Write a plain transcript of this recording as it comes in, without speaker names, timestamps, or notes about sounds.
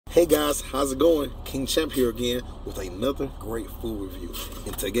Hey guys, how's it going? King Champ here again with another great food review.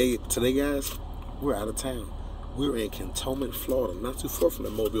 And today guys, we're out of town. We're in Cantonment, Florida, not too far from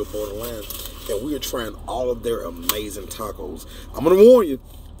the Mobile borderline, and we are trying all of their amazing tacos. I'm gonna warn you,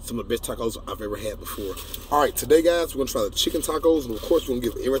 some of the best tacos I've ever had before. All right, today guys, we're gonna try the chicken tacos, and of course we're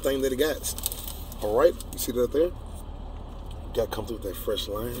gonna give everything that it got. All right, you see that there? Got to come through with that fresh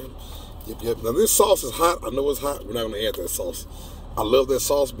lime. Yep. Now this sauce is hot. I know it's hot. We're not gonna add that sauce. I love that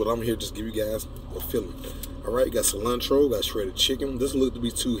sauce, but I'm here just to give you guys a feeling. All right, you got cilantro, got shredded chicken. Doesn't look to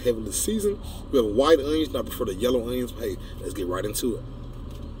be too heavily seasoned. We have white onions, and I prefer the yellow onions. Hey, let's get right into it.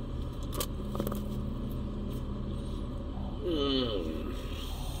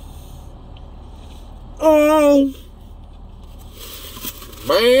 Oh,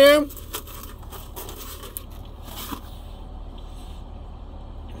 man.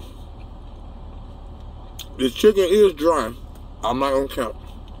 This chicken is dry. I'm not gonna count.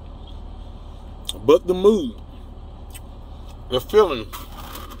 But the mood, the feeling,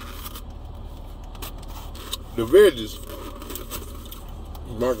 the veggies,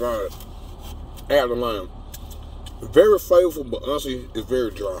 my God, add the lime. Very flavorful, but honestly, it's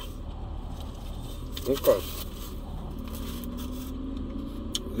very dry. Okay.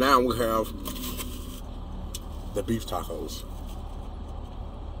 Now we have the beef tacos.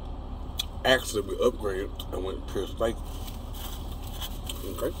 Actually, we upgraded and went pure steak.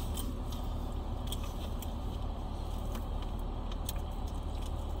 Okay.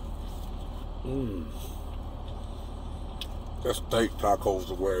 That steak tacos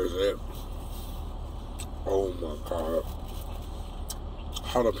are where it's at. Oh my God.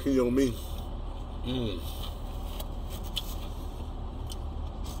 Jalapeno me.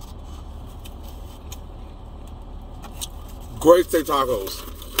 Great steak tacos.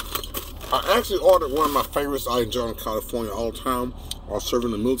 I actually ordered one of my favorites I enjoy in California all the time while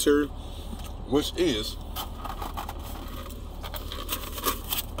serving the military, which is,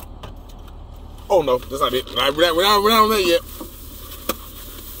 oh no, that's not it. We're not on that yet.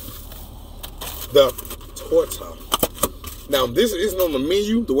 The torta. Now this isn't on the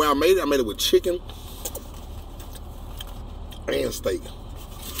menu. The way I made it with chicken and steak.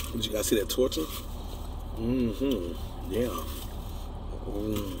 Did you guys see that torta? Yeah.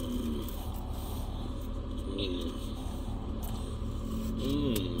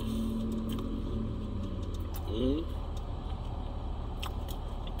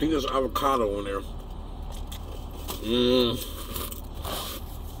 I think there's avocado in there.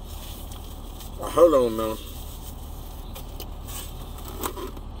 Hold on now.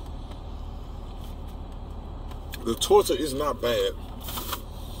 The torta is not bad,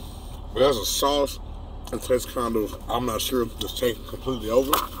 but there's a sauce. It tastes kind of, I'm not sure if it's taken completely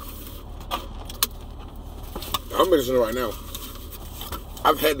over. I'm mentioning it right now.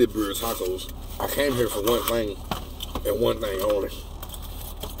 I've had the birria tacos. I came here for one thing and one thing only.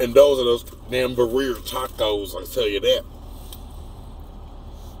 And those are those damn birria tacos, I tell you that.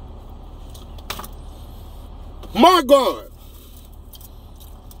 My God!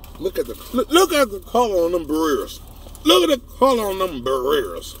 Look at the color on them birrias. Look at the color on them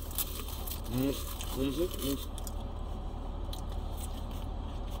birrias.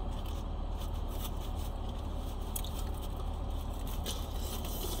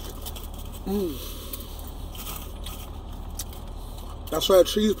 That's right,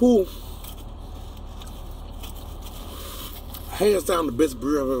 cheese pool. Hands down the best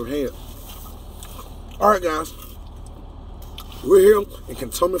birria I've ever had. Alright guys, we're here in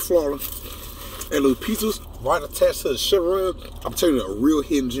Cantonment, Florida, and Lupita's right attached to the Chevron. I'm telling you, a real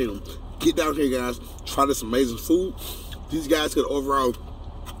hidden gem. Get down here guys, try this amazing food. These guys get overall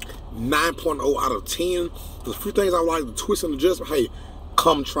 9.0 out of 10. There's a few things I like, the twist and adjustment. Hey,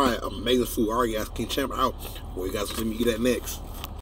 come try it. Amazing food. Alright guys, King Champ out. Where you guys let me eat that next.